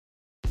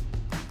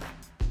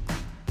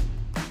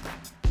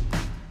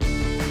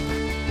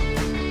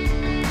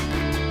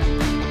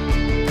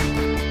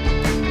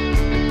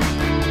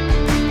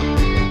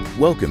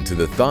Welcome to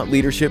the Thought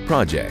Leadership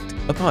Project,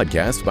 a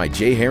podcast by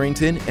Jay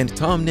Harrington and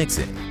Tom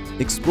Nixon,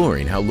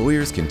 exploring how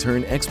lawyers can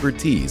turn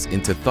expertise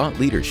into thought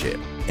leadership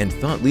and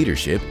thought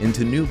leadership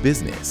into new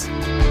business.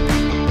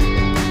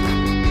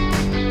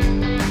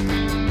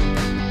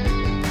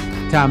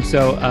 Tom,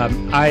 so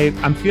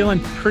I'm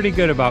feeling pretty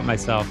good about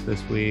myself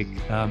this week.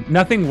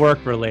 Nothing work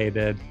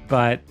related,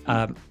 but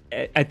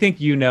I think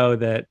you know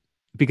that,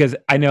 because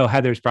I know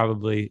Heather's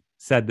probably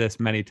said this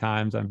many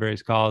times on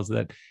various calls,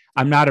 that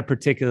I'm not a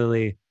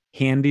particularly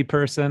handy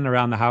person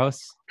around the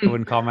house. I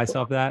wouldn't call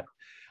myself that.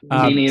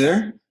 Me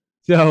neither.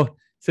 So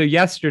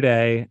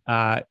yesterday,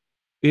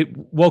 it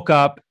woke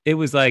up, it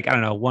was like, I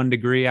don't know, 1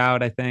 degree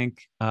out, I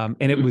think. And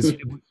it was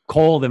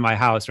cold in my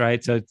house,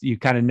 right? So you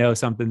kind of know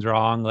something's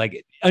wrong,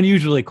 like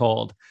unusually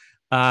cold.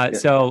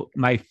 So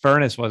my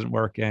furnace wasn't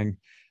working.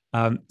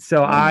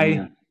 So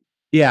I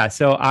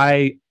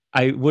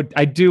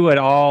do what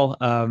all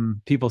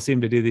people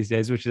seem to do these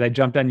days, which is I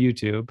jumped on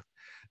YouTube.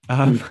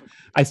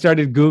 I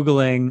started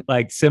Googling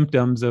like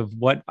symptoms of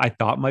what I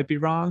thought might be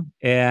wrong.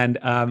 And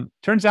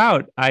turns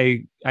out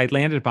I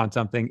landed upon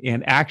something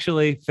and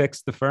actually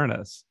fixed the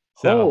furnace.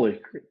 So,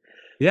 holy.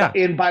 Yeah.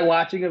 And by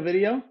watching a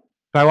video?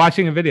 By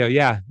watching a video.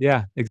 Yeah.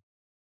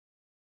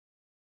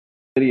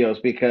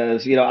 Videos,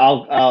 because,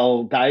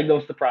 I'll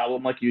diagnose the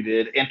problem like you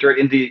did, enter it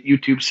into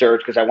YouTube search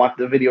because I want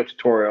the video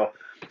tutorial.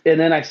 And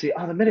then I see,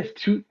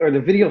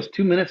 the video is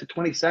 2 minutes and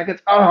 20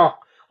 seconds. Oh,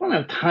 I don't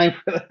have time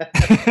for that.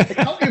 Like,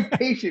 how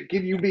impatient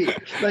can you be?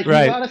 Like,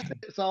 right. You want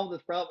to solve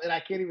this problem, and I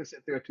can't even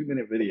sit through a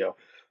 2-minute video.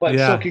 But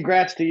So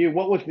congrats to you.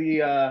 What was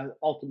the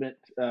ultimate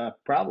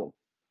problem?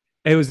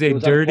 It was a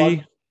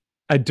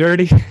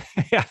dirty,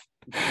 yeah.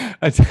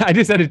 I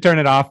just had to turn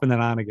it off and then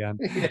on again.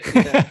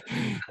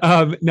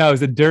 No, it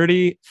was a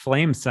dirty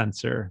flame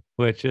sensor,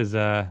 which is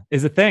a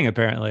thing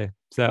apparently.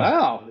 So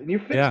wow, you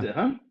fixed it,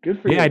 huh?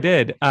 Good for you. Yeah, I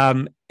did.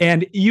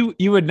 And you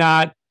would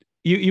not.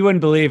 You wouldn't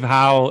believe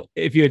how,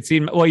 if you had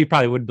seen, well, you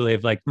probably would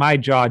believe, like my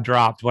jaw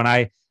dropped when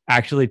I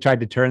actually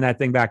tried to turn that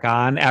thing back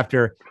on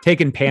after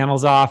taking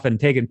panels off and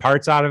taking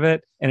parts out of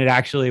it, and it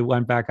actually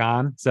went back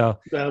on. So,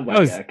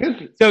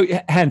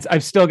 hence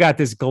I've still got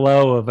this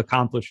glow of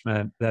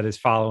accomplishment that is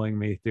following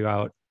me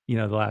throughout,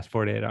 the last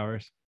 48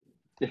 hours.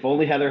 If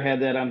only Heather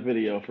had that on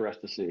video for us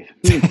to see.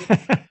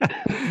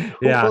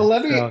 Yeah. Well,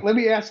 let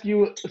me ask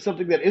you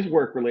something that is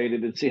work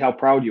related and see how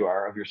proud you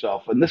are of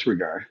yourself in this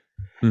regard.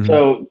 Mm-hmm.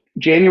 So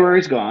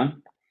January's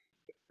gone.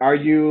 Are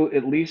you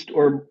at least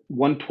or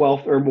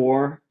 1/12 or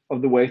more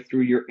of the way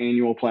through your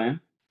annual plan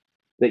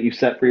that you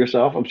set for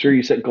yourself? I'm sure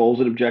you set goals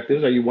and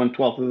objectives. Are you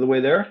 1/12 of the way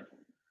there?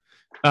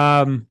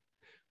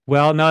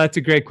 Well, no, that's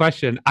a great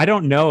question. I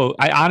don't know.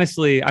 I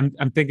honestly,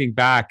 I'm thinking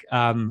back,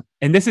 and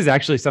this is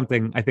actually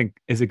something I think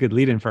is a good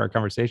lead-in for our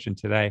conversation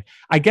today.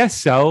 I guess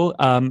so,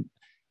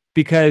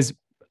 because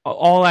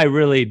all I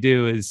really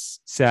do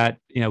is set,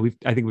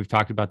 I think we've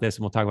talked about this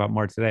and we'll talk about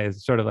more today,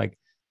 is sort of like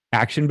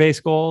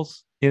action-based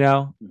goals,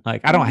 like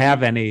I don't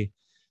have any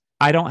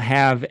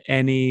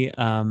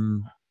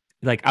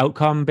like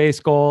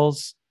outcome-based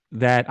goals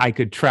that I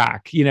could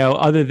track,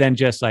 other than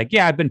just like,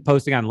 I've been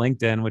posting on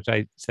LinkedIn, which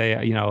I say,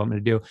 I'm going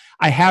to do.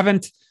 I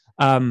haven't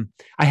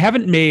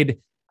made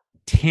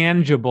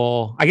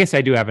tangible, I guess I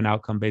do have an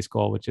outcome-based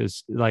goal, which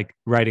is like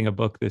writing a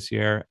book this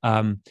year.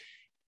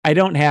 I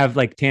don't have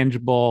like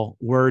tangible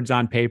words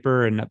on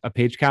paper and a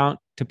page count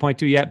to point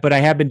to yet, but I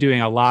have been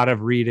doing a lot of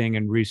reading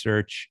and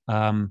research.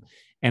 And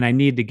I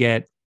need to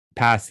get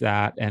past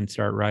that and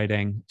start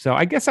writing. So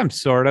I guess I'm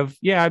sort of,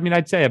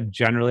 I'd say I'm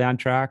generally on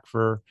track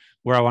for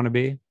where I want to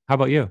be. How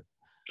about you?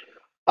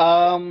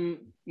 I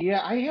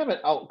have an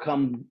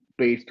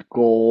outcome-based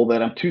goal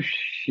that I'm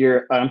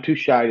too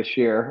shy to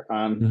share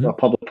on a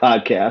public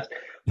podcast,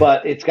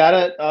 but it's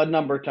got a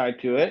number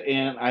tied to it.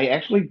 And I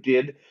actually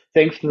did,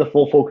 thanks to the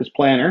Full Focus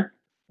Planner,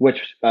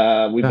 which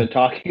we've been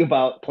talking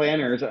about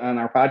planners on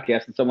our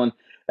podcast, and someone,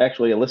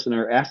 actually a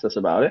listener, asked us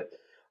about it.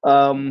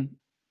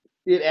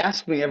 It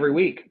asks me every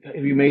week,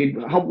 have you made,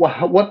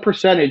 what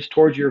percentage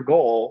towards your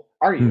goal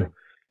are you?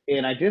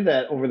 And I did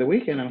that over the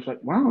weekend. I was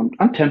like, wow,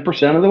 I'm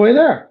 10% of the way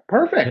there.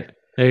 Perfect.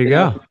 There you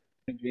go.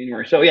 In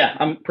January. So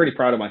I'm pretty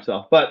proud of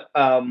myself. But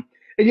and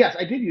yes,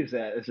 I did use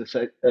that as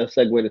a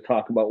segue to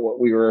talk about what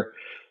we were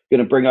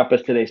going to bring up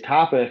as today's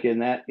topic.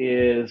 And that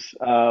is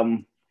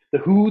the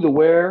who, the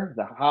where,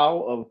 the how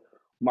of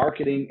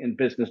marketing and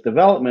business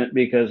development,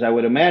 because I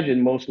would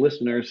imagine most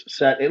listeners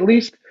set at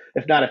least,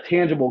 if not a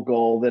tangible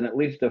goal, then at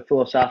least a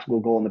philosophical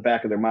goal in the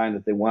back of their mind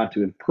that they want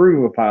to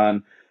improve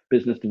upon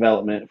business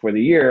development for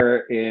the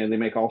year, and they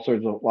make all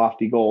sorts of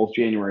lofty goals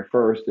January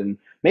 1st, and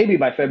maybe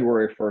by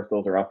February 1st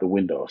those are out the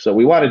window. So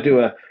we want to do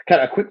a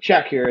kind of a quick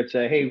check here and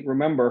say, hey,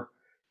 remember,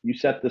 you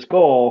set this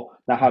goal,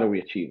 now how do we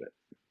achieve it?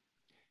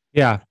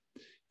 Yeah,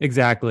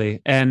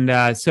 exactly. And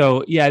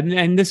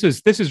and this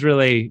is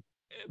really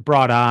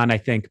brought on, I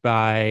think,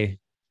 by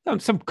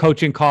some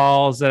coaching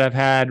calls that I've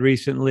had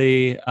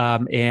recently,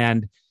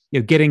 and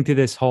getting to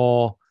this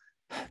whole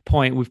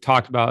point. We've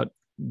talked about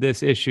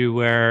this issue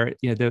where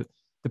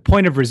the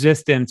point of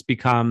resistance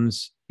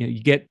becomes,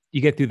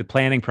 you get through the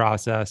planning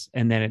process,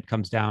 and then it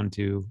comes down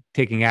to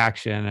taking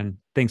action, and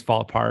things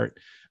fall apart.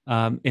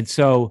 And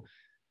so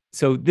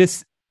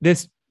this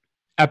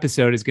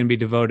episode is going to be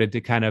devoted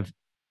to kind of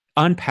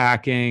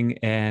unpacking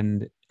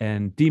and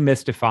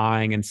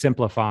demystifying and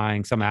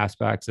simplifying some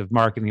aspects of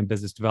marketing and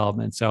business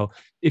development. So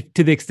if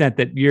to the extent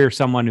that you're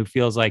someone who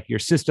feels like your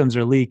systems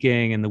are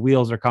leaking and the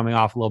wheels are coming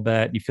off a little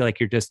bit, you feel like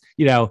you're just,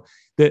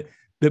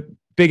 the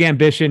big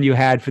ambition you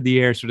had for the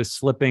year sort of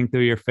slipping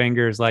through your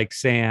fingers like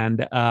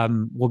sand,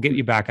 will get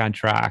you back on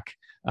track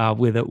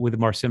with a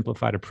more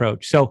simplified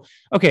approach. So,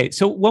 okay.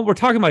 So what we're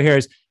talking about here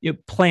is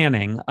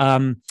planning.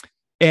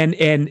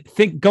 And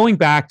think going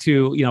back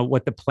to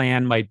what the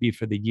plan might be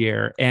for the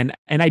year, and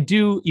I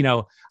do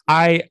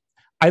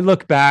I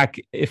look back.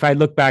 If I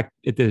look back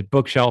at the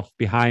bookshelf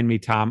behind me,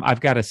 Tom,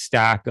 I've got a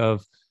stack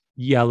of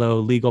yellow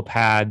legal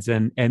pads,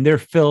 and they're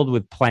filled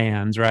with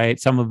plans, right?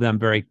 Some of them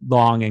very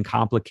long and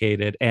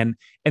complicated, and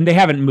they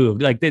haven't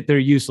moved. Like they're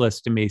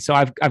useless to me. So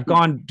I've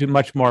gone to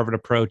much more of an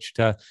approach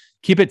to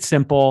keep it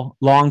simple.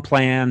 Long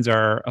plans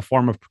are a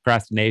form of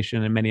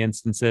procrastination in many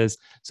instances.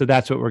 So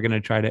that's what we're going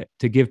to try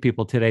to give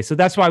people today. So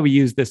that's why we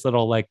use this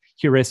little like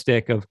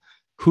heuristic of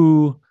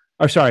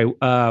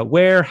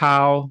where,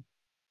 how.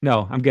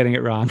 No, I'm getting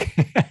it wrong.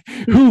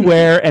 Who,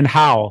 where, and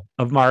how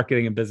of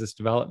marketing and business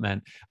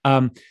development.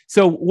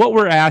 So what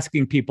we're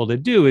asking people to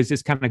do is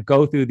just kind of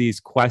go through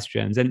these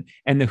questions, and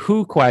the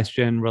who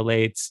question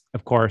relates,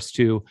 of course,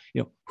 to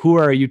who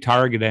are you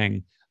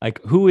targeting?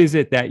 Like, who is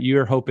it that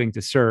you're hoping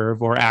to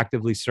serve or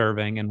actively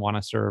serving and want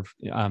to serve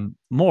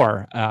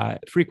more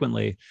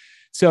frequently?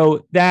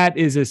 So that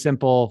is a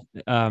simple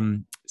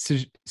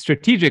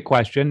strategic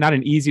question, not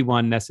an easy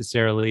one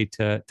necessarily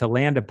to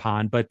land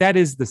upon, but that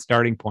is the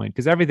starting point,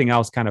 because everything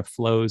else kind of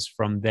flows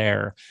from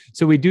there.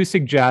 So we do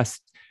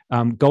suggest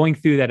going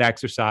through that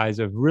exercise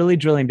of really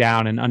drilling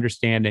down and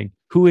understanding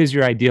who is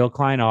your ideal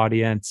client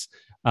audience.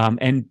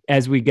 And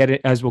as we'll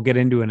get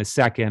into in a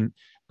second,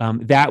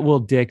 that will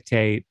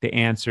dictate the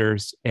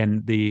answers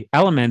and the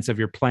elements of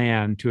your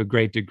plan to a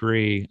great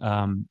degree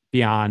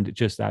beyond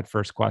just that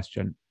first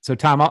question. So,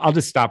 Tom, I'll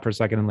just stop for a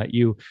second and let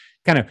you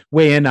kind of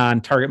weigh in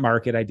on target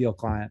market, ideal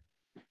client.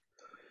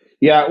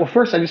 Yeah, well,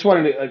 first, I just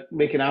wanted to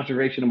make an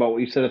observation about what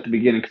you said at the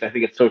beginning, because I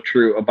think it's so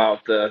true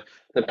about the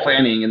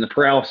planning and the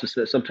paralysis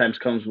that sometimes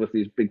comes with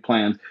these big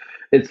plans.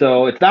 And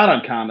so it's not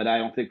uncommon, I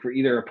don't think, for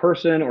either a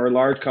person or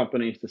large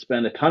companies to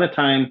spend a ton of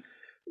time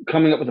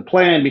coming up with a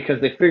plan,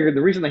 because they figured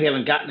the reason they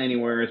haven't gotten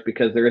anywhere is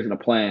because there isn't a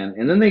plan.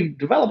 And then they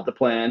develop the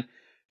plan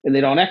and they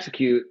don't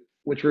execute,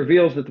 which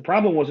reveals that the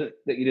problem wasn't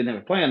that you didn't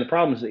have a plan. The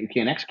problem is that you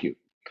can't execute,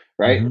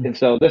 right? Mm-hmm. And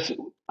so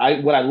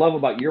what I love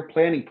about your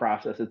planning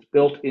process, it's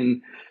built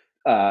it's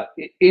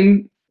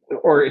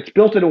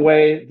built in a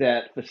way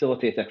that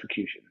facilitates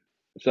execution.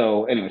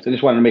 So anyways, I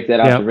just wanted to make that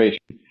observation.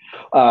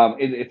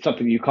 It's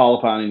something you call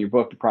upon in your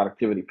book, The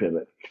Productivity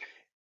Pivot.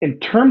 In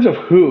terms of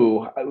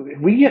who,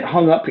 we get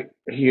hung up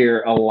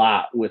here a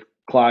lot with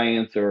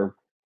clients or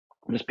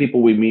just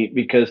people we meet,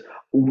 because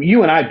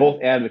you and I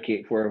both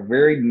advocate for a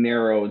very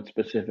narrow and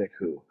specific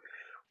who.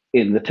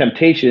 And the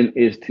temptation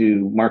is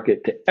to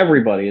market to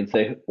everybody and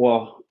say,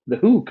 well, the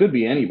who could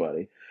be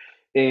anybody.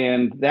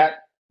 And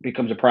that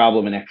becomes a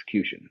problem in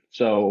execution.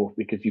 So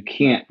because you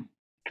can't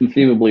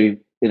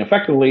conceivably and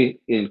effectively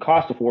and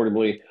cost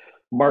affordably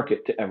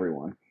market to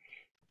everyone.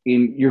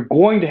 And you're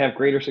going to have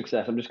greater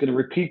success. I'm just going to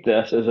repeat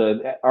this as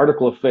an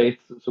article of faith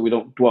so we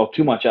don't dwell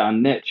too much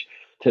on niche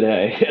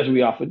today, as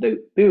we often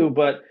do,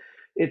 but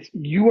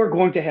you are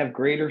going to have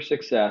greater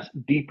success,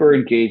 deeper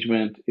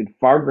engagement, and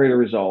far greater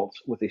results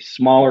with a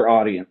smaller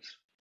audience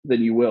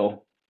than you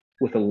will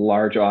with a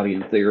large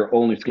audience that you're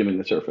only skimming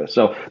the surface.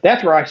 So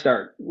that's where I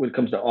start when it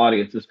comes to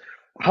audiences.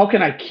 How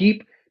can I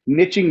keep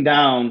niching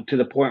down to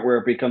the point where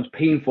it becomes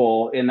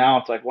painful? And now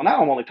it's like, well,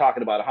 now I'm only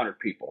talking about 100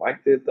 people.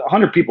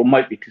 100 people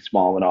might be too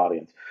small an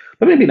audience,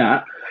 but maybe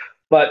not.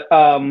 But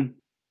I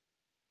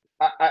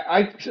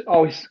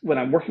always, when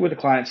I'm working with a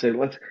client, say,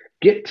 let's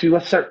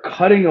start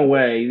cutting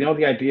away.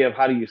 The idea of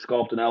how do you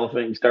sculpt an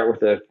elephant? You start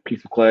with a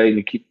piece of clay and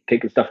you keep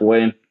taking stuff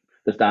away, and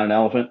that's not an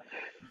elephant.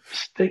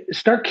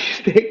 Start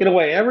taking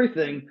away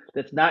everything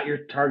that's not your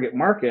target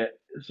market.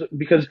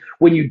 Because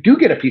when you do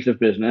get a piece of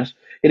business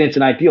and it's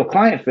an ideal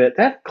client fit,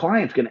 that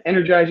client's going to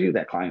energize you,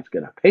 that client's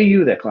going to pay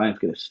you, that client's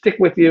going to stick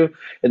with you,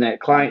 and that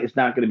client is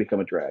not going to become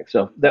a drag.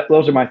 So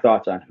those are my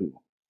thoughts on who.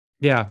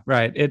 Yeah,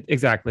 right.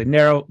 Exactly.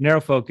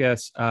 Narrow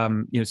focus.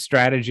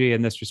 Strategy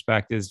in this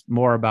respect is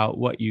more about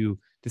what you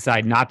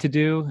decide not to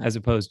do as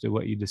opposed to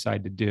what you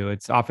decide to do.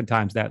 It's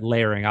oftentimes that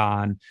layering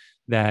on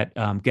that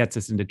gets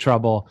us into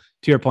trouble.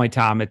 To your point,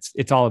 Tom,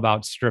 it's all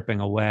about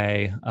stripping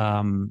away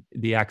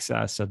the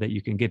excess so that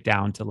you can get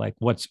down to like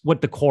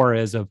what the core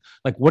is of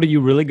like, what are you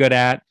really good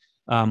at?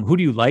 Who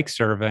do you like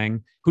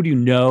serving? Who do you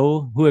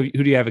know? Who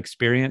do you have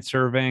experience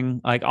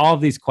serving? Like all of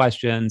these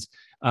questions,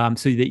 so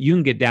that you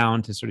can get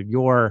down to sort of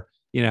your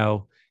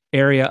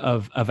area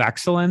of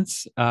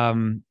excellence,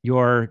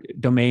 your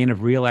domain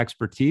of real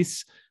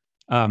expertise.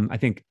 I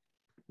think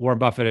Warren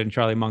Buffett and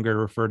Charlie Munger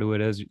refer to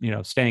it as,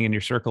 staying in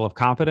your circle of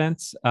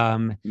competence.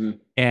 And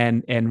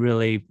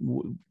really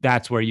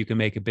that's where you can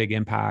make a big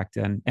impact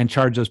and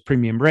charge those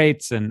premium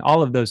rates and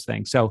all of those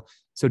things. So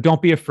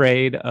don't be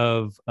afraid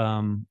of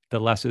the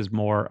less is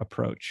more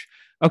approach.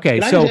 Okay.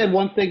 Can I just add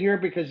one thing here?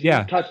 Because you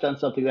Yeah. touched on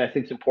something that I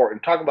think is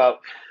important. Talk about,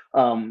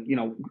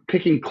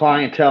 picking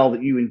clientele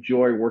that you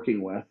enjoy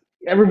working with.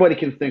 Everybody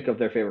can think of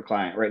their favorite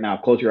client right now.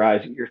 Close your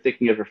eyes. You're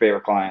thinking of your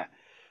favorite client.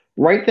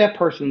 Write that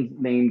person's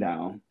name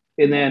down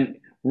and then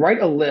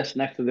write a list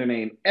next to their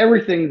name,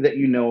 everything that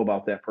you know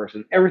about that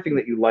person, everything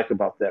that you like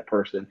about that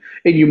person.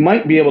 And you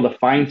might be able to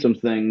find some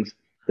things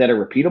that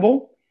are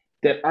repeatable,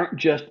 that aren't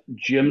just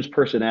Jim's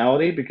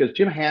personality, because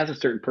Jim has a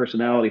certain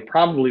personality,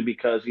 probably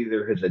because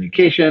either his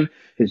education,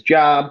 his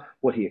job,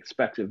 what he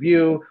expects of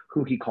you,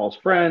 who he calls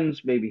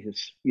friends, maybe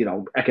his,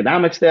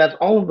 economic stats,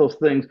 all of those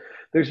things.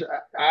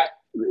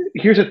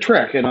 Here's a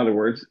trick. In other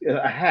words,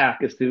 a hack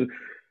is to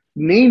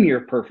name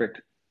your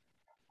perfect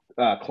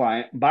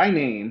client by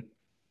name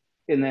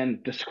and then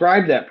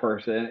describe that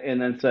person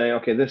and then say,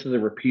 okay, this is a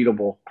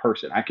repeatable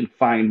person. I can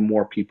find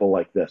more people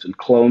like this and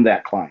clone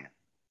that client.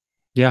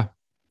 Yeah.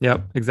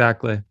 Yep.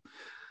 Exactly.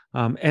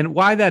 And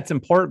why that's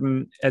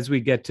important as we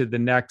get to the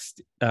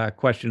next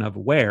question of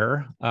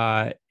where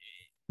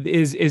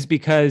is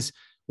because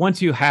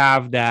once you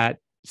have that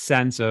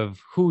sense of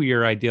who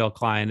your ideal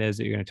client is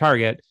that you're going to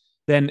target,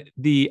 then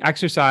the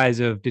exercise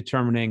of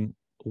determining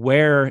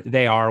where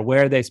they are,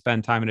 where they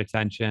spend time and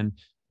attention,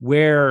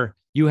 where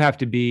you have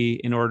to be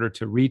in order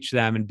to reach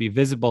them and be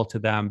visible to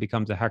them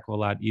becomes a heck of a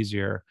lot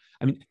easier.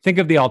 I mean, think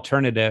of the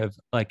alternative.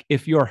 Like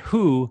if your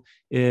who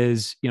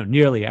is,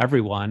 nearly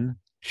everyone,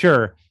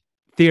 sure,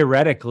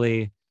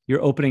 theoretically,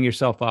 you're opening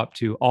yourself up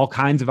to all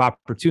kinds of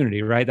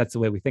opportunity, right? That's the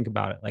way we think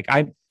about it. Like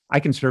I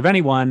can serve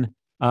anyone.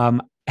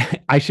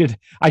 I should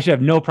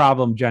have no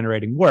problem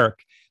generating work.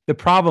 The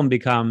problem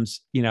becomes,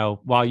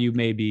 while you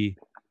may be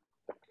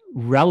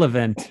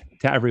relevant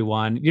to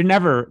everyone, you're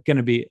never going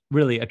to be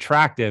really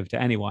attractive to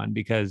anyone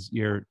because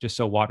you're just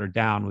so watered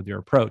down with your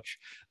approach.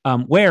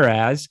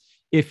 Whereas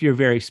if you're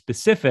very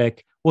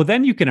specific, well,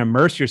 then you can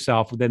immerse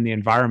yourself within the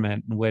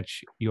environment in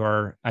which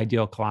your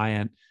ideal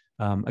client,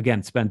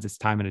 again, spends its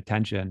time and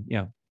attention.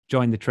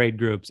 Join the trade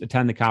groups,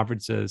 attend the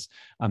conferences,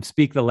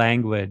 speak the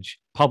language,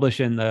 publish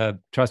in the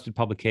trusted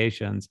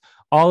publications,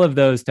 all of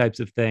those types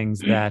of things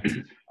that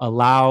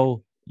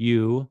allow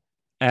you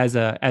as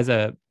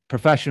a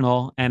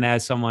professional and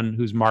as someone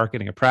who's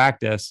marketing a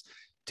practice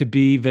to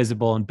be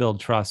visible and build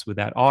trust with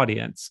that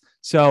audience.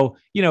 So,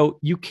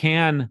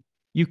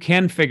 you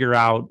can figure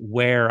out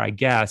where, I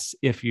guess,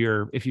 if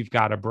you've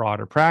got a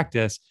broader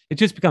practice, it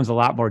just becomes a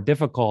lot more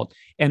difficult.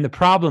 And the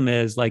problem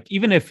is, like,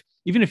 even if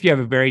you have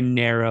a very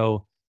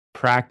narrow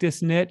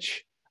practice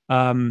niche,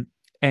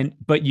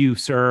 but you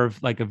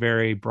serve like a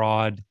very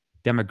broad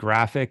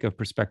demographic of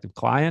prospective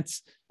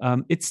clients,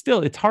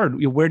 it's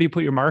hard. Where do you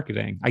put your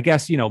marketing? I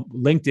guess,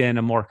 LinkedIn,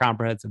 a more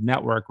comprehensive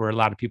network where a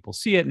lot of people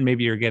see it and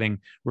maybe you're getting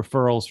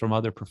referrals from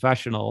other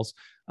professionals,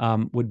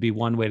 would be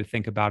one way to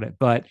think about it.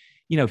 But,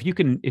 if you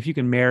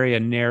can marry a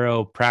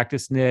narrow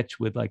practice niche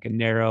with like a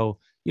narrow,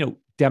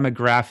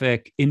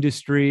 demographic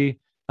industry,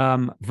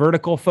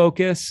 vertical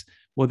focus,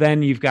 well,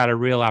 then you've got a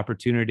real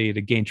opportunity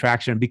to gain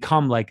traction and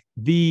become like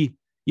the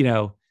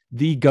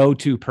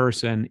go-to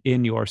person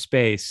in your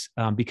space,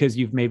 because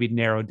you've maybe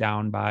narrowed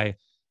down by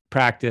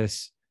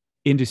practice,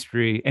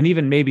 industry, and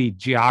even maybe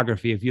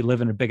geography if you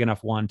live in a big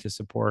enough one to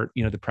support,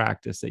 the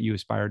practice that you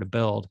aspire to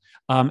build.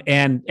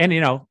 And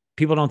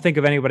people don't think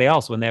of anybody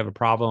else when they have a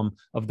problem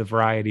of the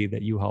variety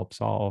that you help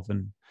solve.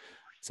 And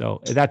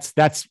so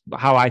that's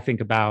how I think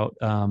about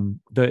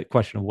the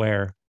question of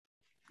where.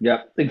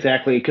 Yeah,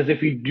 exactly. Because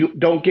if you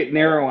don't get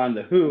narrow on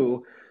the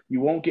who, you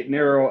won't get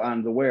narrow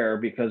on the where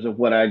because of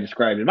what I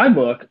described in my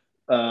book,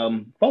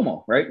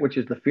 FOMO, right? Which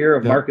is the fear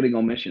of marketing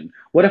omission.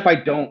 What if I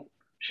don't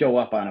show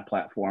up on a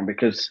platform?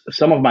 Because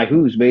some of my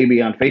who's may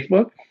be on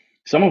Facebook,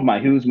 some of my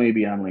who's may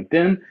be on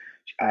LinkedIn.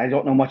 I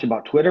don't know much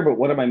about Twitter, but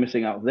what am I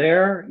missing out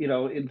there?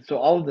 And so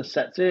all of this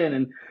sets in,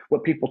 and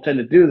what people tend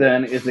to do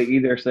then is they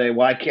either say,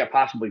 well, I can't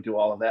possibly do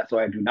all of that, so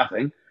I do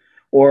nothing.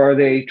 Or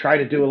they try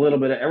to do a little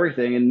bit of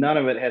everything and none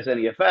of it has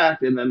any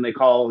effect. And then they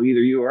call either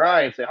you or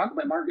I and say, how come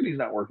my marketing's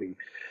not working?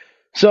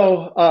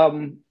 So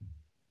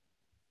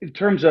in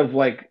terms of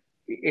like,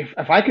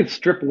 if I could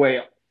strip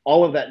away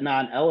all of that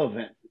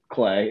non-relevant,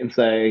 Clay, and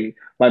say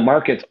my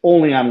market's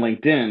only on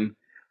LinkedIn,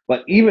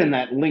 but even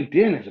that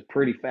LinkedIn is a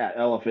pretty fat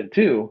elephant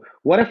too.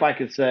 What if I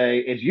could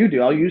say, as you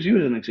do, I'll use you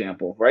as an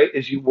example, right?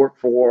 As you work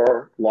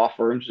for law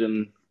firms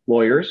and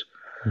lawyers,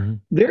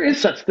 there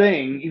is such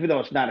thing, even though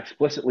it's not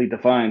explicitly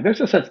defined, there's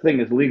a such thing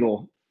as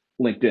legal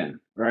LinkedIn,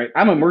 right?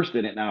 I'm immersed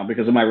in it now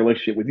because of my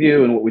relationship with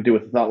you and what we do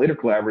with the Thought Leader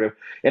Collaborative,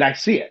 and I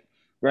see it,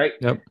 right?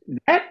 Yep.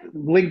 That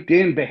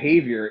LinkedIn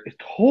behavior is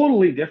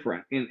totally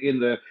different in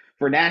the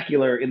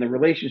vernacular, in the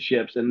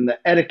relationships, and the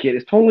etiquette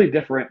is totally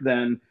different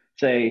than,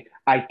 say,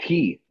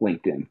 IT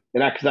LinkedIn.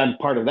 And because I'm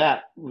part of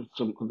that with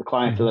some of the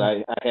clients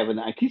that I have in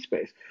the IT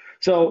space.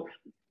 So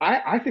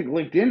I think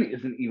LinkedIn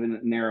isn't even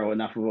narrow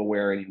enough of a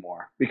where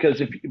anymore,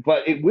 because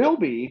but it will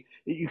be.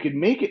 You can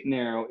make it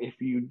narrow if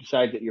you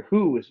decide that your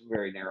who is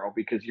very narrow,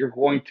 because you're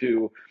going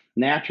to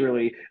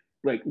naturally,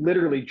 like,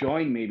 literally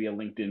join maybe a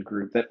LinkedIn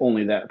group that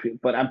only that.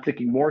 But I'm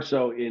thinking more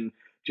so in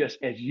just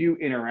as you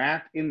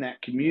interact in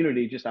that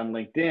community, just on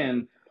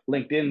LinkedIn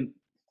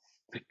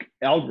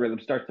algorithm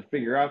starts to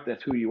figure out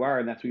that's who you are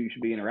and that's who you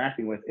should be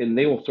interacting with, and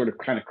they will sort of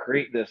kind of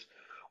create this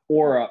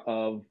aura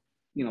of,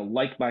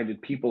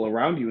 like-minded people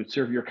around you, and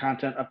serve your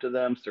content up to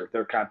them, serve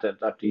their content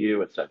up to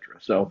you, etc.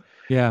 So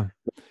Yeah.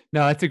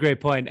 No, that's a great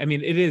point. I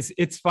mean,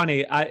 it's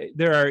funny.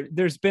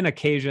 There's been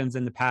occasions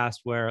in the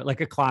past where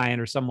like a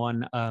client or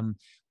someone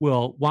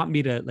will want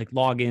me to like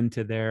log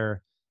into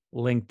their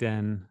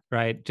LinkedIn,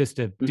 right? Just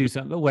to do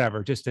something,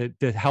 whatever, just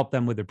to help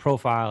them with their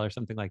profile or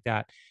something like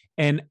that.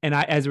 And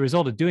I, as a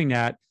result of doing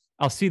that,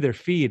 I'll see their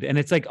feed and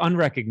it's like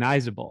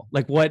unrecognizable.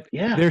 Like what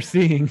yeah, they're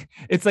seeing,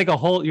 it's like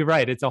you're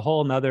right. It's a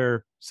whole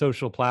nother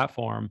social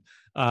platform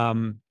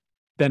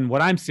than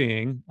what I'm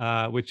seeing,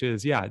 which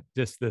is, yeah,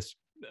 just this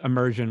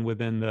immersion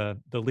within the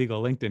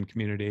legal LinkedIn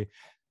community.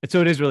 And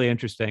so it is really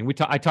interesting.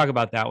 I talk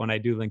about that when I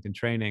do LinkedIn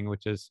training,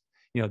 which is,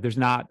 there's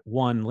not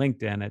one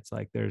LinkedIn. It's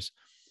like there's,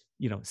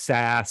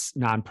 SaaS,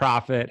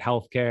 nonprofit,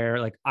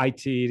 healthcare, like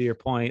IT, to your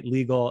point,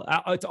 legal.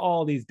 It's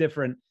all these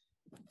different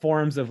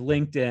forms of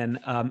LinkedIn.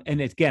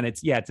 And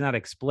it's not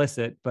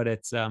explicit, but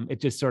it's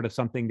just sort of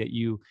something that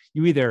you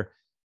either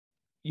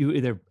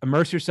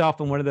immerse yourself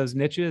in one of those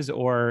niches,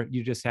 or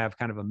you just have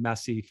kind of a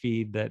messy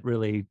feed that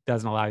really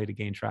doesn't allow you to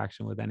gain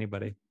traction with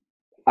anybody.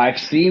 I've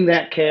seen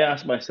that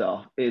chaos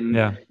myself, and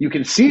Yeah. you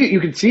can see it. You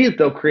can see it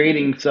though,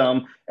 creating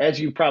some, as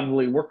you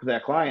probably work with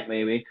that client.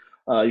 Maybe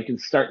you can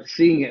start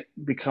seeing it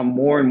become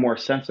more and more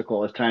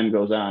sensical as time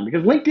goes on,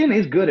 because LinkedIn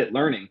is good at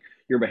learning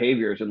your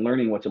behaviors and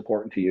learning what's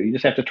important to you. You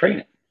just have to train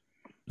it.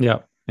 Yeah,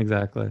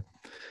 exactly.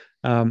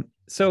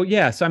 So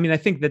I mean, I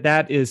think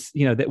that is,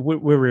 that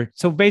we're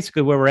so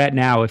basically where we're at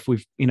now, if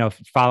we've,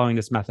 following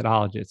this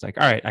methodology, it's like,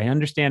 all right, I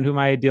understand who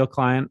my ideal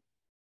client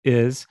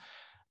is.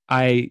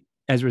 As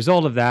a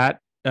result of that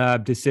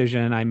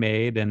decision I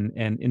made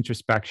and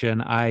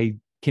introspection, I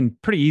can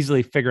pretty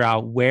easily figure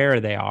out where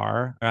they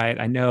are, right?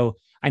 I know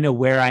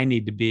where I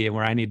need to be and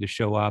where I need to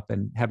show up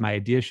and have my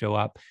idea show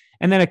up.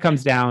 And then it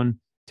comes down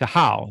to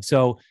how.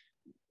 So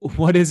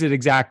what is it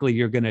exactly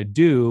you're going to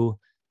do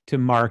to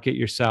market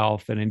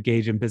yourself and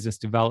engage in business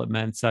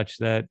development such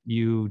that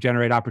you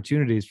generate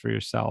opportunities for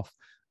yourself?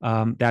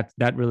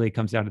 That really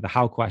comes down to the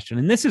how question.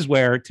 And this is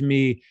where, to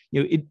me,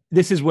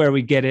 this is where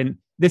we get in.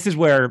 This is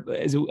where,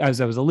 as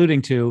I was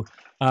alluding to,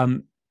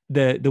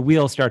 the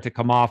wheels start to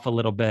come off a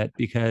little bit,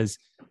 because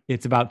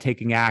it's about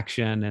taking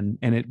action.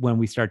 And when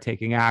we start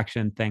taking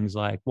action, things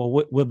like, well,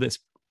 will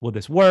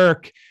this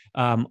work?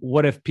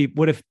 What if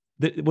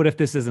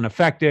this isn't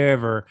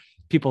effective, or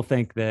people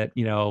think that,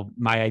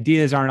 my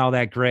ideas aren't all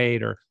that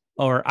great,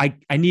 or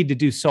I need to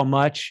do so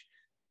much.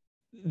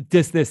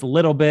 This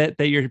little bit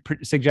that you're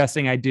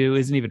suggesting I do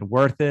isn't even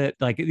worth it.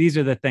 Like, these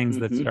are the things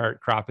that start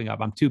cropping up.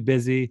 I'm too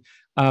busy.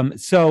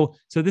 So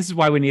this is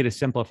why we need a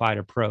simplified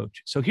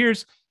approach. So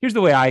here's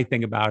the way I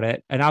think about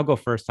it, and I'll go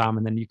first, Tom,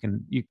 and then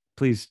you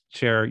please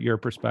share your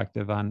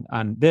perspective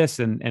on this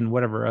and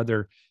whatever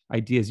other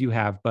ideas you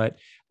have. But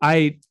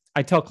I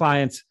tell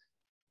clients,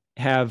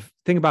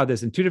 think about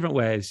this in two different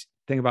ways.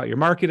 Think about your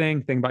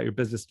marketing, think about your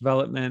business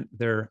development.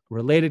 They're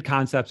related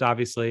concepts,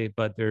 obviously,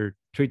 but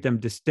treat them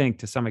distinct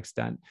to some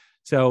extent.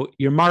 So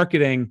your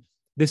marketing,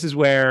 this is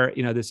where,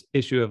 this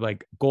issue of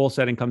like goal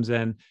setting comes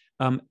in.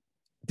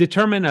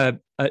 Determine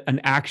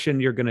an action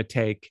you're going to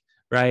take,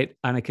 right,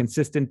 on a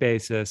consistent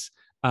basis.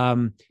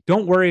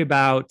 Don't worry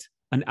about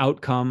an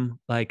outcome.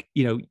 Like,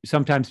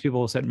 sometimes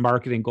people will set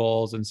marketing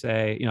goals and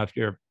say, if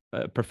you're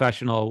a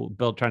professional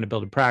trying to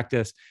build a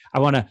practice, I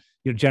want to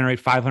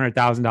generate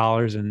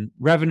 $500,000 in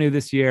revenue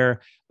this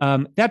year.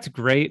 That's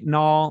great and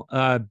all,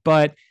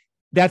 but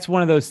that's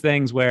one of those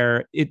things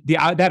where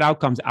that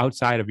outcome's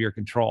outside of your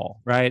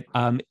control, right?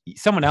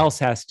 Someone else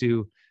has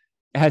to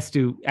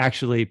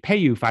actually pay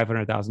you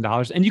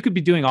 $500,000, and you could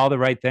be doing all the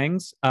right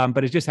things,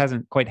 but it just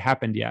hasn't quite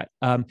happened yet.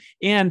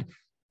 And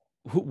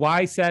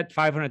why set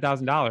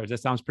 $500,000? That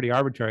sounds pretty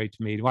arbitrary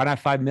to me. Why not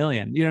 5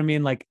 million? You know what I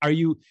mean? Like, are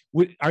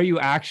you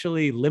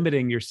actually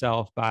limiting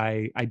yourself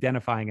by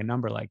identifying a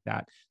number like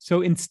that?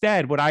 So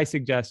instead, what I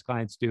suggest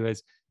clients do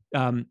is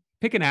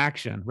pick an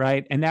action,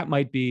 right? And that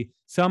might be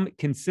some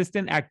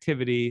consistent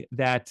activity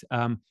that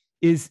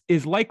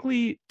is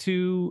likely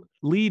to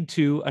lead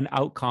to an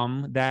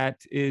outcome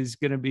that is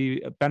going to be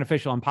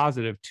beneficial and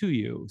positive to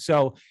you.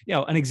 So,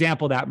 an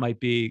example that might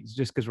be,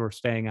 just because we're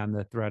staying on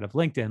the thread of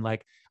LinkedIn,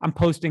 like I'm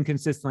posting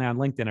consistently on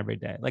LinkedIn every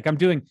day. Like I'm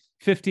doing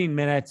 15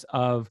 minutes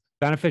of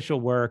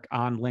beneficial work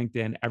on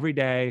LinkedIn every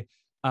day.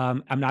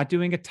 I'm not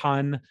doing a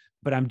ton,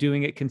 but I'm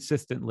doing it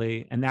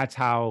consistently. And that's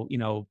how,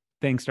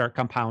 things start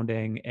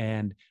compounding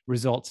and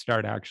results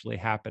start actually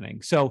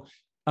happening. So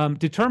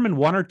determine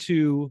one or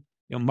two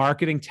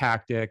marketing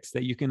tactics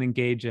that you can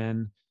engage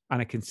in on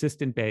a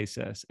consistent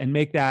basis and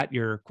make that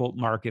your quote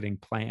marketing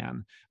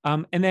plan.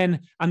 And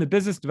then on the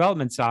business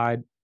development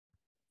side,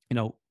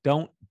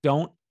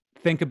 don't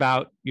think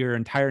about your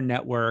entire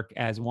network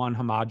as one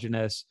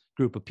homogenous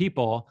group of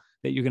people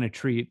that you're going to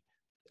treat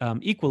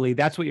equally.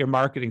 That's what your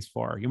marketing's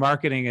for. Your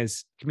marketing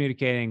is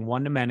communicating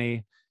one to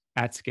many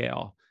at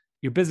scale.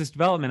 Your business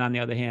development, on the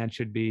other hand,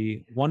 should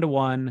be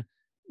one-to-one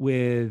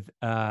with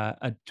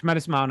a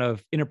tremendous amount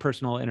of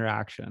interpersonal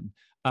interaction.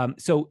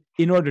 So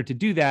in order to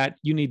do that,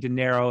 you need to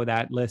narrow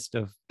that list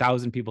of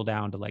 1,000 people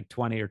down to like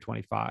 20 or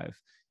 25.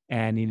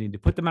 And you need to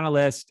put them on a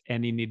list,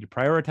 and you need to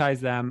prioritize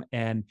them.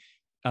 And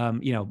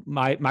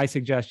my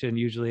suggestion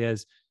usually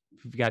is,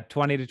 if you've got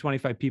 20 to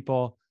 25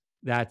 people,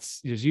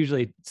 there's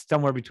usually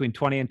somewhere between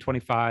 20 and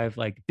 25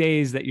 like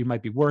days that you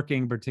might be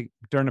working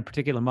during a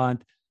particular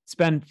month.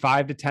 Spend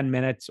 5 to 10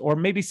 minutes, or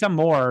maybe some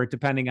more,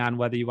 depending on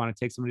whether you want to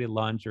take somebody to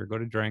lunch or go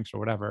to drinks or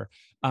whatever.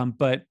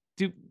 But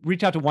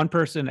reach out to one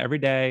person every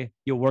day.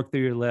 You'll work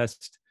through your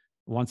list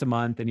once a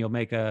month, and you'll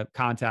make a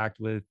contact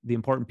with the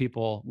important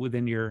people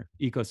within your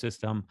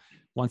ecosystem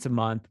once a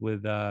month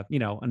with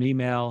an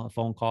email, a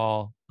phone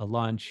call, a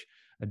lunch,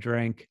 a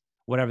drink,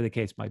 whatever the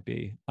case might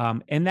be.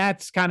 And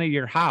that's kind of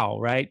your how,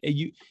 right?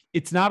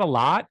 It's not a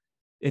lot.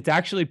 It's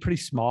actually pretty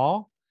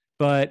small,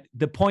 but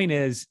the point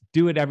is,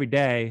 do it every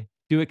day,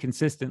 do it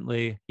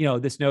consistently.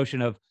 This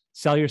notion of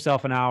sell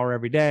yourself an hour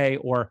every day,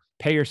 or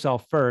pay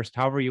yourself first,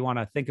 however you want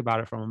to think about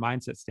it from a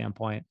mindset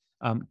standpoint.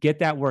 Get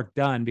that work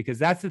done, because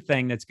that's the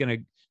thing that's going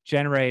to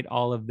generate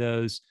all of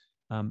those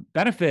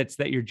benefits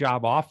that your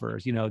job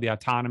offers, the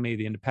autonomy,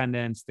 the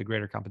independence, the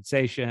greater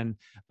compensation.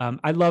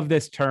 I love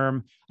this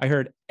term. I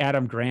heard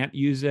Adam Grant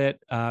use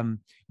it,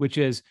 which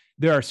is,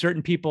 there are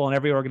certain people in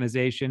every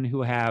organization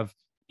who have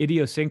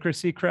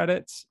idiosyncrasy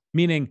credits,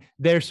 meaning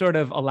they're sort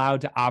of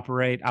allowed to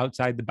operate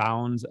outside the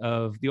bounds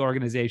of the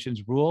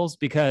organization's rules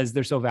because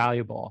they're so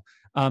valuable.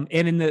 And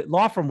in the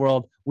law firm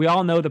world, we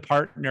all know the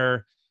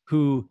partner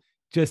who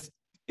just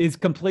is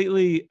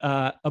completely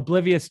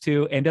oblivious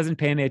to and doesn't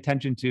pay any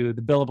attention to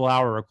the billable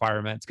hour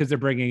requirements because they're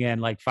bringing in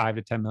like $5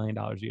 to $10 million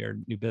a year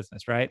new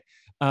business, right?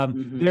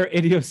 Their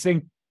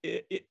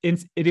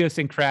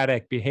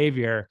idiosyncratic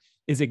behavior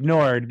is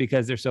ignored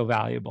because they're so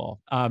valuable.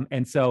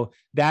 And so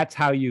that's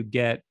how you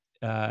get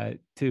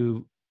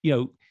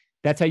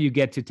that's how you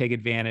get to take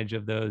advantage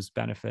of those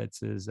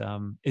benefits, is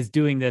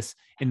doing this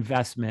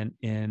investment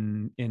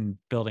in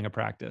building a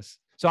practice.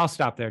 So I'll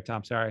stop there,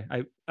 Tom. Sorry,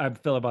 I'm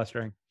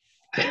filibustering.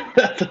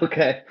 That's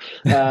okay.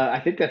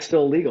 I think that's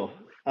still illegal.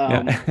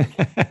 I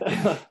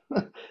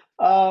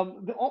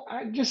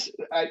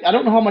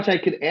don't know how much I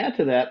could add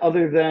to that,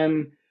 other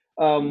than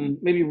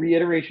maybe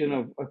reiteration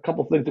of a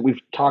couple things that we've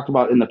talked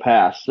about in the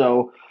past.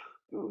 So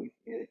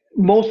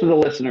most of the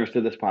listeners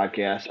to this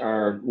podcast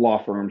are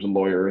law firms and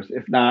lawyers.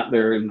 If not,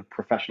 they're in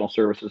professional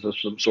services of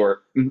some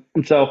sort. And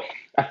so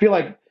I feel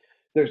like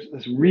there's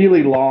this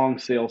really long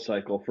sales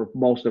cycle for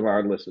most of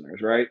our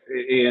listeners, right?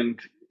 And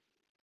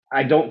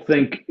I don't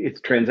think it's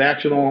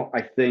transactional.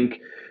 I think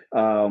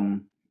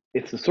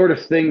it's the sort of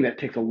thing that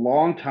takes a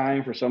long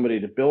time for somebody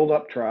to build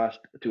up trust,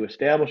 to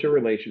establish a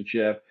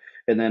relationship,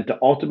 and then to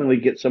ultimately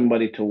get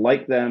somebody to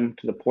like them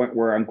to the point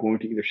where I'm going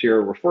to either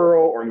share a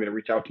referral or I'm going to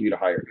reach out to you to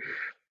hire.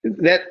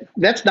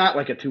 That's not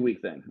like a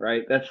 2-week thing,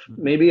 right? That's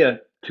maybe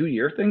a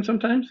 2-year thing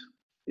sometimes.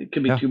 It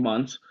could be 2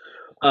 months.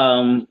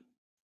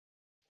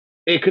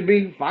 It could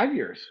be 5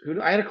 years.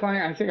 I had a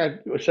client, I think I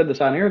said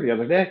this on air the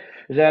other day,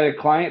 is that a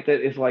client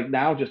that is like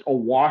now just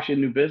awash in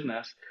new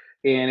business,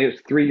 and it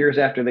was 3 years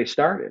after they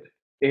started.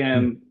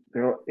 And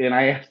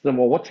I asked them,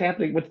 well, what's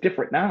happening? What's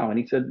different now? And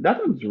he said,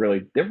 nothing's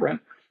really different.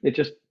 It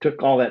just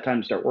took all that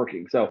time to start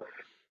working. So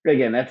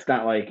again, that's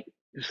not like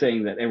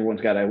saying that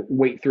everyone's got to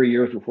wait 3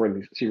 years before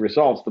they see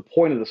results. The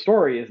point of the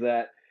story is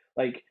that,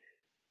 like,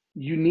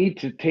 you need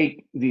to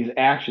take these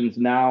actions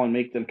now and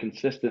make them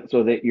consistent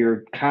so that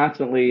you're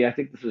constantly, I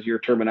think this is your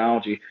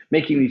terminology,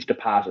 making these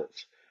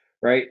deposits,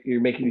 right?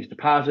 You're making these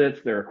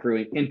deposits, they're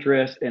accruing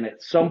interest, and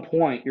at some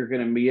point you're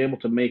going to be able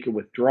to make a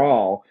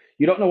withdrawal.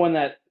 You don't know when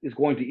that is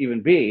going to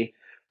even be,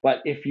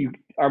 but if you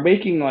are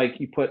making, like,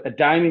 you put a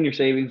dime in your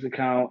savings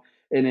account,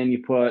 and then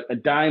you put a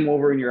dime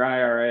over in your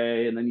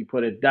IRA, and then you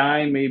put a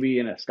dime maybe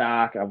in a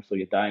stock.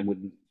 Obviously, a dime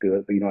wouldn't do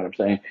it, but you know what I'm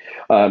saying.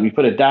 You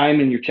put a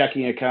dime in your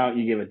checking account.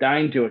 You give a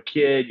dime to a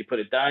kid. You put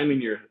a dime in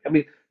your. I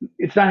mean,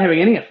 it's not having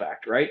any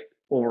effect, right?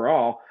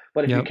 Overall,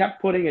 but if you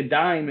kept putting a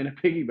dime in a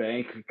piggy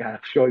bank, God, I'm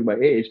showing my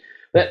age,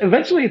 that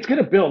eventually it's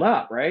going to build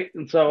up, right?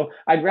 And so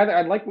I'd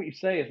like what you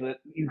say is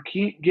that you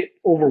can't get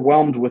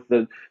overwhelmed with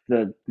the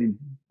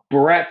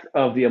breadth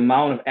of the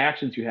amount of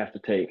actions you have to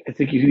take. I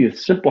think you need to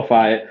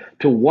simplify it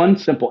to one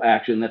simple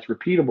action that's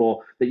repeatable,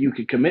 that you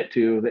can commit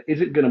to, that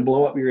isn't going to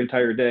blow up your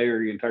entire day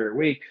or your entire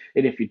week.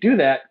 And if you do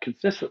that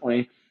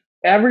consistently,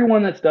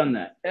 everyone that's done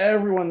that,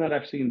 everyone that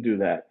I've seen do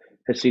that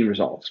has seen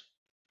results.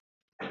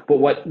 But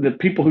what the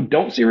people who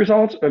don't see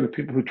results are the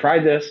people who try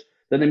this,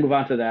 then they move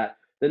on to that,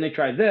 then they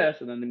try this,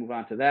 and then they move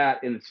on to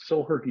that. And it's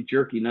so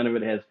herky-jerky, none of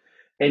it has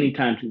any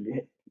time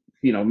to,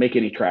 make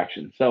any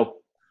traction. So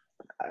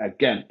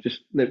again, just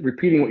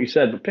repeating what you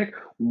said, but pick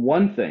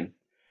one thing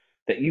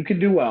that you can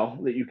do well,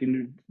 that you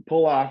can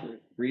pull off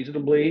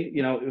reasonably,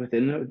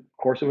 within the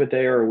course of a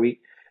day or a week,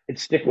 and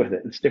stick with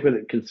it and stick with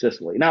it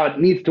consistently. Now it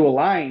needs to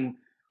align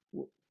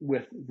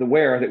with the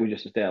where that we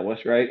just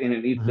established, right? And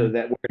it needs to,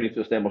 that where needs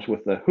to establish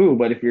with the who.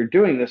 But if you're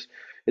doing this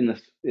in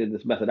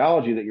this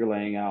methodology that you're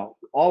laying out,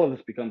 all of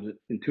this becomes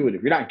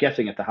intuitive. You're not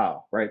guessing at the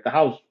how, right? The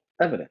how's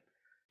evident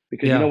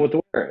because you know what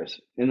the where is,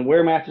 and the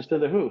where matches to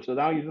the who. So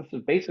now this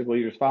is basically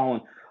you're just following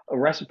a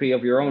recipe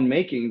of your own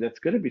making that's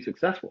going to be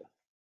successful.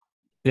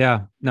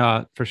 Yeah,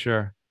 no, for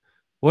sure.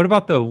 What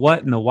about the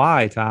what and the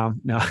why,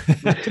 Tom? No,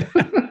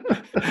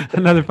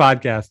 another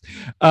podcast.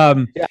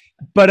 Yeah.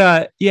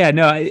 But yeah,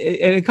 no,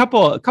 and a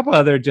couple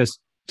other just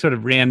sort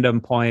of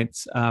random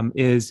points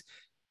is,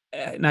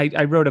 and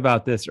I wrote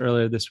about this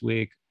earlier this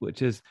week,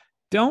 which is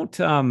don't,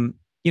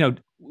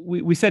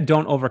 we said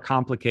don't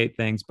overcomplicate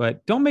things,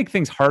 but don't make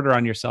things harder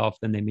on yourself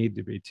than they need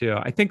to be too.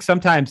 I think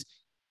sometimes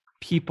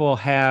people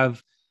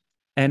have,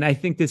 and I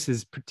think this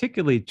is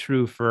particularly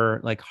true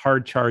for like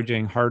hard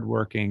charging,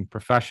 hardworking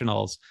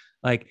professionals.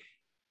 Like,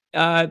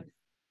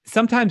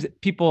 sometimes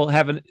people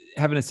have an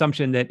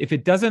assumption that if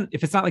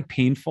it's not like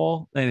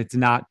painful, then it's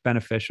not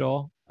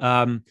beneficial.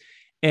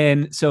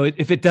 And so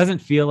if it doesn't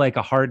feel like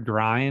a hard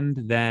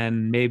grind,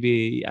 then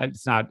maybe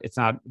it's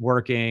not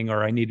working,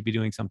 or I need to be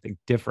doing something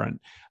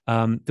different.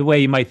 The way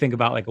you might think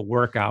about like a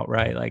workout,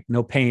 right? Like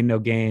no pain, no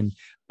gain.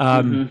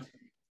 I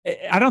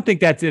don't think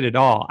that's it at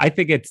all. I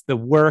think it's the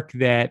work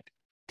that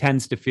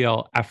tends to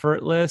feel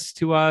effortless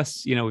to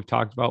us. We've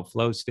talked about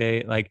flow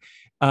state, like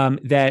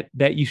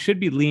that you should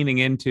be leaning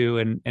into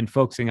and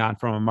focusing on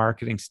from a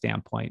marketing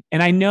standpoint.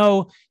 And I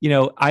know,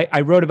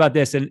 I wrote about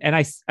this and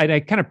I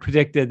kind of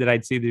predicted that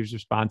I'd see these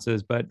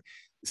responses, but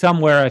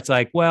somewhere it's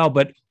like, well,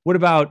 but what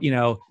about,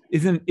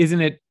 isn't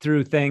it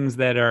through things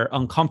that are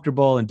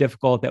uncomfortable and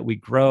difficult that we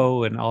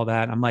grow and all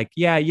that? I'm like,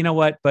 yeah, you know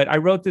what? But I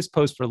wrote this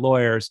post for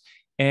lawyers,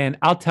 and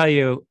I'll tell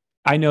you,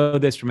 I know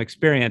this from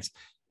experience.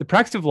 The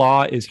practice of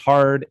law is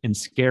hard and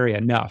scary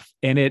enough,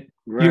 and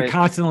you're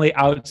constantly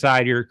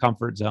outside your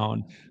comfort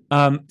zone.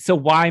 So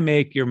why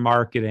make your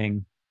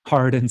marketing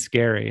hard and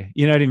scary?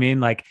 You know what I mean?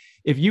 Like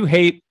if you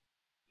hate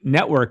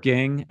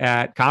networking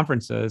at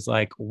conferences,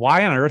 like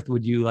why on earth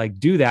would you like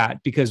do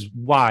that? Because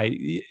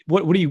why?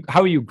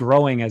 How are you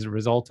growing as a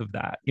result of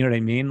that? You know what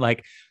I mean?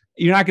 Like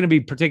you're not going to be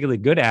particularly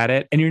good at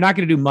it, and you're not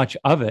going to do much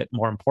of it,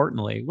 more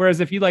importantly. Whereas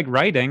if you like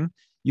writing,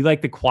 you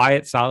like the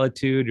quiet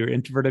solitude, you're an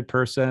introverted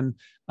person,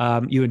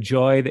 you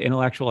enjoy the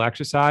intellectual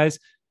exercise,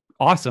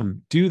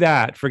 awesome. Do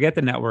that. Forget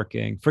the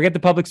networking, forget the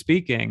public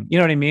speaking. You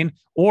know what I mean?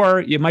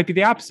 Or you might be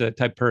the opposite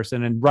type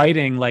person and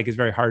writing like is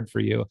very hard for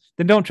you.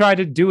 Then don't try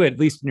to do it, at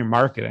least in your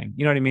marketing.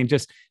 You know what I mean?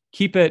 Just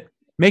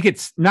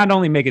not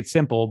only make it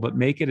simple, but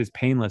make it as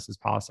painless as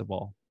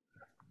possible.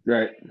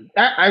 Right.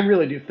 I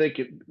really do think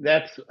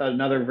that's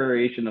another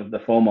variation of the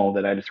FOMO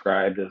that I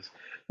described. Is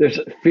there's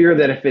fear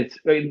that if it's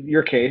in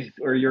your case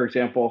or your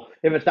example,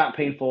 if it's not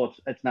painful,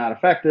 it's not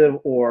effective,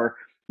 or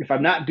if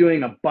I'm not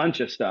doing a bunch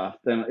of stuff,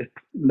 then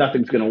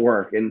nothing's going to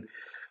work. And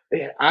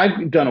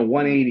I've done a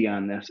 180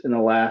 on this in the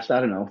last,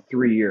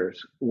 3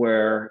 years,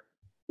 where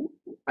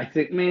I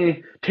think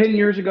maybe 10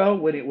 years ago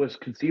when it was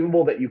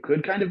conceivable that you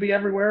could kind of be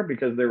everywhere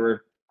because there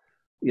were,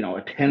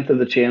 a tenth of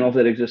the channels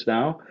that exist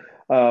now.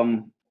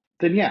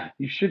 Then yeah,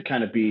 you should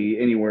kind of be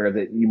anywhere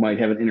that you might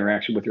have an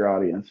interaction with your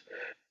audience.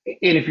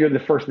 And if you're the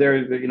first there,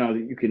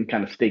 you can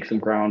kind of stake some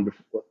ground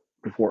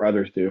before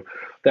others do.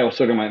 That was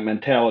sort of my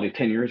mentality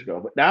 10 years ago.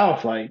 But now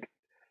it's like,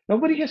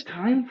 nobody has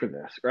time for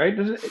this, right?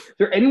 Is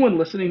there anyone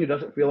listening who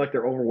doesn't feel like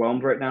they're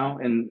overwhelmed right now,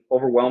 and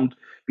overwhelmed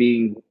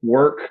being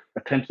work,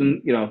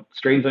 attention,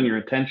 strains on your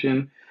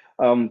attention?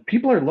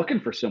 People are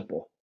looking for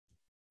simple.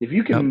 If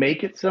you can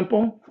make it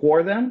simple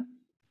for them,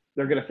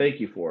 they're going to thank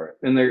you for it.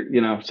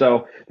 And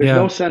so there's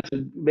no sense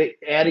in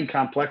adding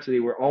complexity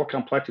where all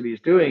complexity is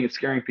doing is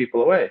scaring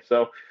people away.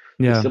 So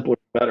the simpler,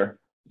 the better.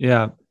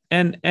 Yeah.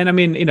 And I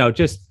mean,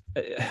 just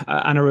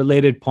on a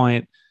related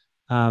point,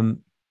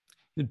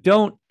 you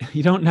don't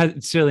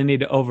necessarily need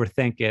to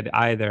overthink it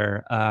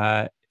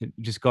either.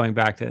 Just going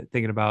back to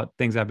thinking about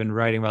things I've been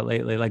writing about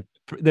lately, like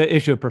the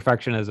issue of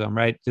perfectionism,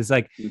 right? Just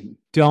like,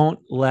 don't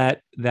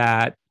let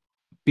that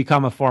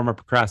become a form of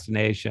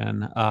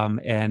procrastination.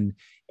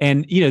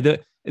 And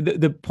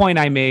the point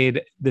I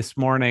made this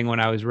morning when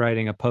I was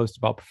writing a post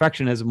about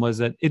perfectionism was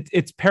that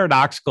it's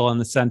paradoxical in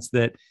the sense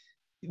that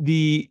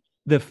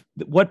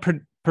what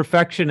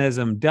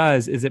perfectionism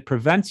does is it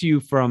prevents you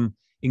from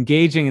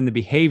engaging in the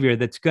behavior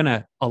that's going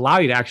to allow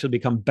you to actually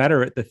become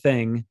better at the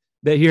thing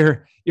that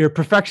you're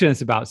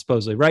perfectionist about,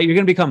 supposedly, right? You're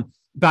going to become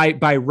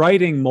by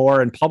writing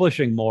more and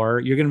publishing more,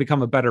 you're going to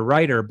become a better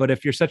writer. But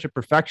if you're such a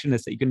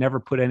perfectionist that you can never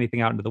put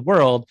anything out into the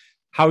world,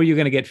 how are you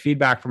going to get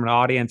feedback from an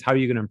audience? How are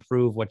you going to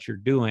improve what you're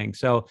doing?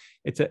 So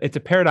it's a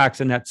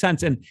paradox in that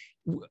sense. And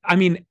I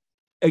mean,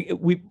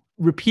 we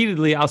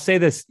repeatedly, I'll say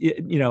this,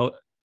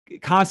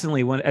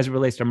 constantly as it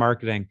relates to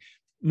marketing,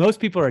 most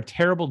people are a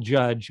terrible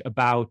judge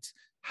about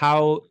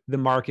how the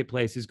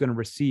marketplace is going to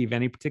receive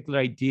any particular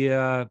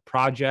idea,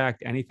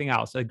 project, anything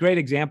else. A great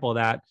example of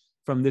that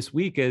from this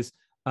week is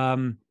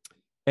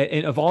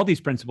of all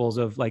these principles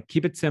of like,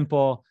 keep it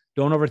simple,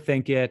 Don't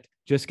overthink it.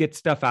 Just get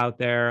stuff out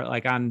there.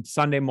 Like on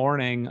Sunday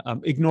morning,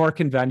 ignore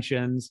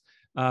conventions.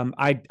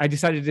 I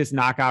decided to just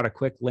knock out a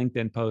quick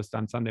LinkedIn post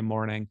on Sunday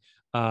morning,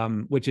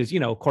 which is,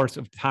 course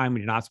of time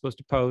when you're not supposed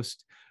to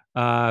post.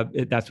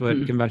 That's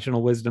what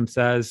conventional wisdom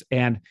says.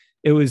 And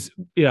it was,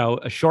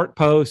 a short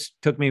post,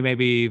 took me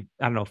maybe,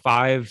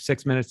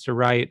 5-6 minutes to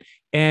write.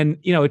 And,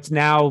 it's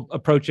now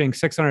approaching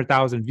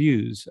 600,000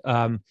 views.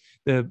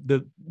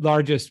 The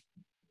largest,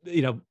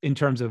 in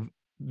terms of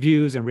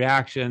views and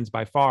reactions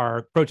by far,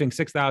 approaching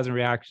 6,000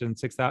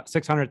 reactions,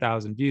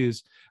 600,000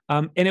 views.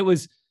 And it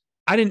was,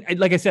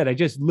 like I said, I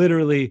just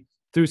literally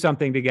threw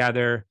something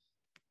together,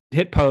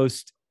 hit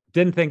post,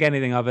 didn't think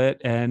anything of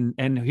it.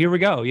 And here we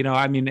go.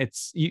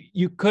 It's,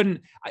 you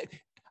couldn't,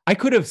 I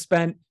could have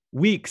spent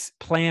weeks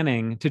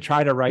planning to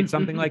try to write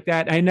something like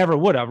that. I never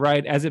would have,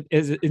 right?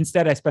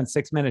 Instead I spent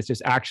 6 minutes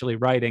just actually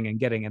writing and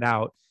getting it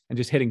out and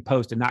just hitting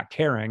post and not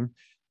caring.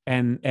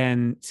 And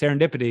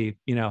serendipity,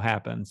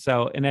 happens.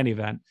 So in any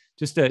event,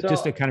 just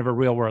a kind of a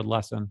real world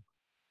lesson.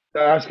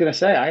 I was going to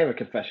say, I have a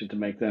confession to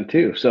make then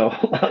too. So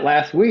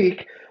last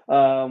week,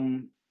 I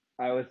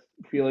was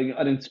feeling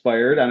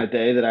uninspired on a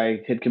day that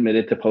I had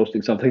committed to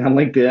posting something on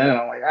LinkedIn. And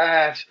I'm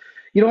like,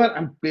 you know what?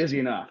 I'm busy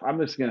enough. I'm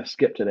just going to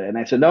skip today. And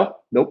I said,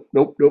 nope.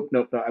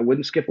 I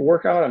wouldn't skip a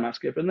workout. I'm not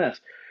skipping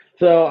this.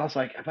 So I was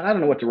like, but I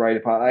don't know what to write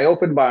about. I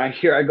opened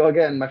here I go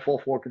again, my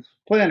full focus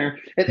planner,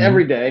 and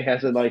every day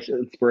has a nice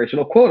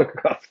inspirational quote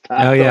across the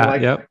top. Oh, yeah. So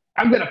Yep.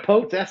 I'm going to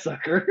post that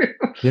sucker.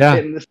 Yeah.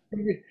 And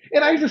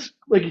I just,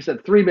 like you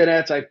said, 3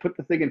 minutes, I put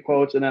the thing in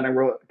quotes, and then I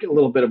wrote a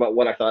little bit about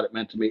what I thought it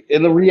meant to me.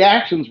 And the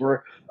reactions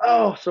were,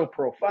 oh, so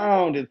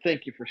profound, and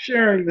thank you for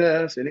sharing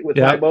this. And it was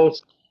my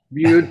most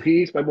viewed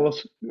piece, my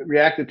most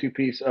reacted to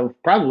piece of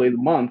probably the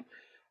month.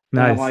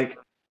 Nice. And I'm like,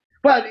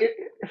 but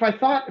if I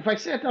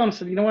sat down and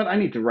said, you know what, I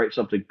need to write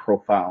something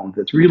profound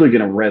that's really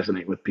going to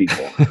resonate with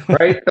people,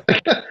 right?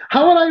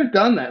 How would I have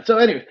done that? So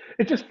anyways,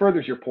 it just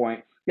furthers your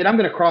point. And I'm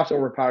going to cross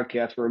over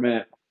podcasts for a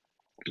minute,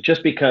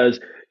 just because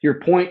your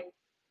point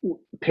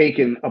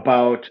taken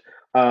about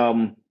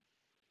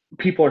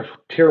people are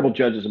terrible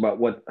judges about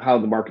how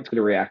the market's going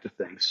to react to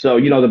things. So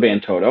the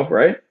band Toto,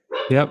 right?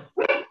 Yep.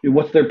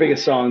 What's their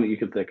biggest song that you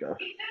can think of?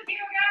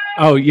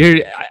 Oh,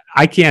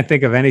 I can't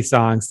think of any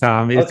songs,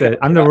 Tom. Okay.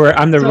 I'm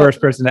the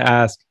worst person to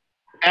ask.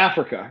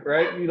 Africa,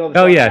 right?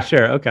 Oh yeah, Africa.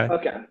 Sure. Okay.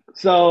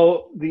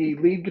 So the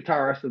lead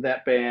guitarist of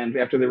that band,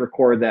 after they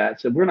record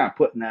that, said, "We're not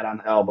putting that on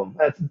the album.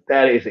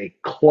 That is a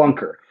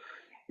clunker."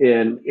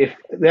 And if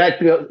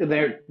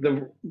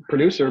the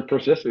producer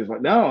persisted, he's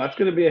like, "No, that's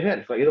going to be a hit."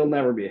 It's like, "It'll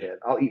never be a hit.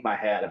 I'll eat my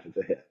hat if it's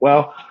a hit."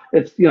 Well,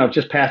 it's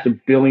just past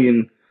 1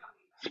 billion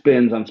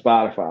spins on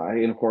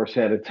Spotify, and of course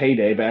had its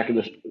heyday back in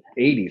the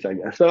 80s, I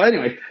guess. So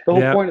anyway, the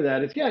whole point of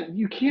that is,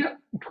 you can't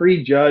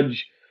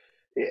prejudge.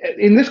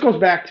 And this goes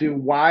back to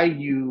why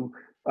you,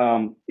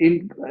 and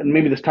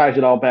maybe this ties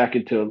it all back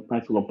into a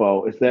nice little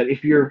bow, is that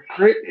if you're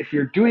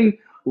doing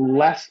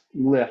less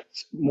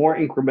lifts, more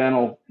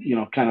incremental,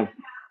 kind of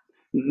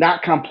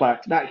not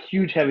complex, not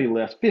huge heavy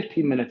lifts,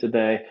 15 minutes a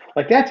day,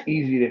 like that's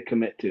easy to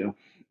commit to.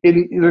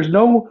 And there's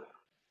no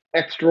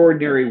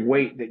extraordinary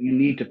weight that you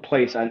need to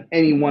place on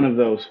any one of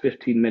those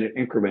 15-minute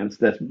increments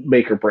that's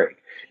make or break.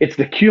 It's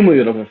the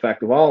cumulative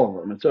effect of all of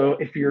them. And so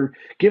if you're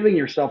giving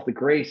yourself the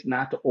grace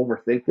not to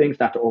overthink things,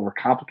 not to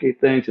overcomplicate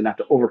things, and not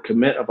to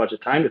overcommit a bunch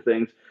of time to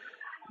things,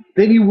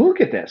 then you will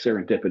get that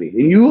serendipity.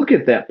 And you will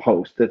get that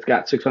post that's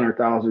got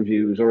 600,000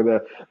 views or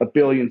the 1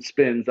 billion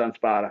spins on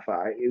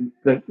Spotify.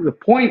 The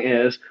point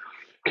is,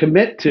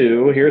 commit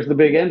to, here's the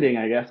big ending,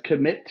 I guess,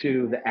 commit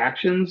to the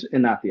actions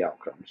and not the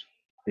outcomes.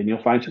 Then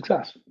you'll find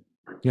success.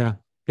 Yeah.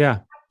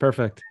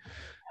 Perfect.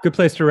 Good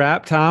place to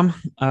wrap, Tom.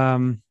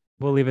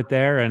 We'll leave it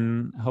there,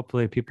 and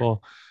hopefully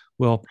people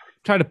will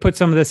try to put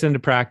some of this into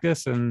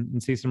practice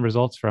and see some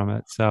results from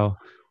it. So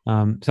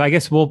I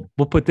guess we'll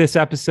put this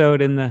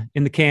episode in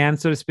the can,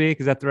 so to speak.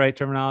 Is that the right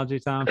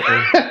terminology, Tom?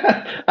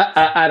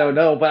 I don't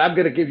know, but I'm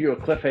going to give you a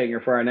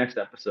cliffhanger for our next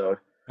episode.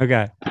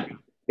 Okay.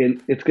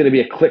 And it's going to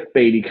be a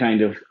clickbaity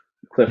kind of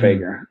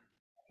cliffhanger.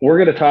 We're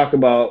going to talk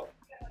about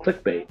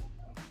clickbait.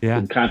 Yeah.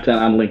 And content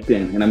on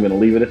LinkedIn, and I'm going to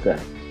leave it at that.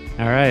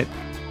 All right.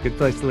 Good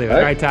place to leave it.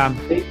 All right, Tom.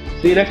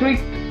 See you next week.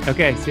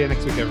 Okay. See you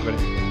next week, everybody.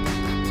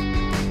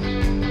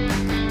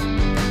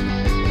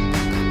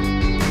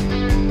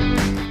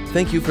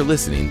 Thank you for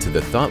listening to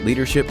the Thought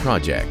Leadership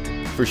Project.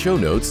 For show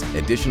notes,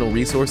 additional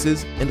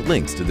resources, and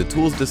links to the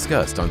tools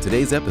discussed on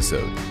today's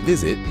episode,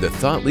 visit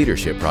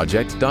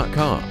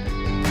thethoughtleadershipproject.com.